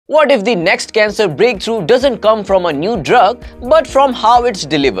What if the next cancer breakthrough doesn't come from a new drug, but from how it's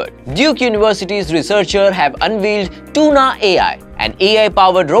delivered? Duke University's researchers have unveiled TuNa-AI, an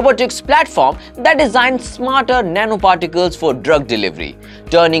AI-powered robotics platform that designs smarter nanoparticles for drug delivery,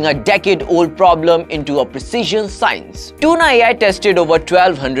 turning a decade-old problem into a precision science. TuNa-AI tested over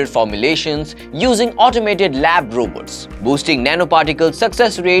 1,200 formulations using automated lab robots, boosting nanoparticle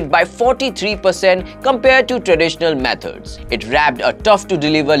success rate by 43% compared to traditional methods. It wrapped a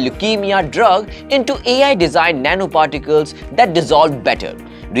tough-to-deliver leukemia drug into AI-designed nanoparticles that dissolved better,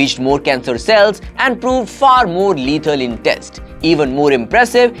 reached more cancer cells, and proved far more lethal in tests. Even more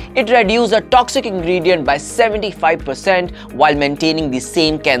impressive, it reduced a toxic ingredient by 75% while maintaining the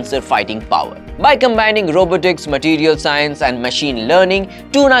same cancer-fighting power. By combining robotics, material science, and machine learning,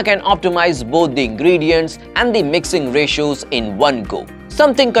 TuNa can optimize both the ingredients and the mixing ratios in one go,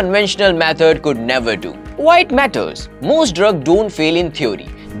 something conventional method could never do. Why it matters? Most drugs don't fail in theory,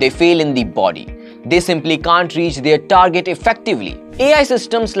 they fail in the body. They simply can't reach their target effectively. AI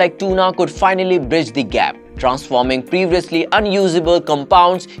systems like TuNa could finally bridge the gap, transforming previously unusable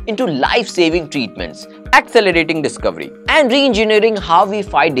compounds into life-saving treatments, accelerating discovery, and re-engineering how we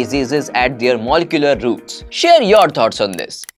fight diseases at their molecular roots. Share your thoughts on this.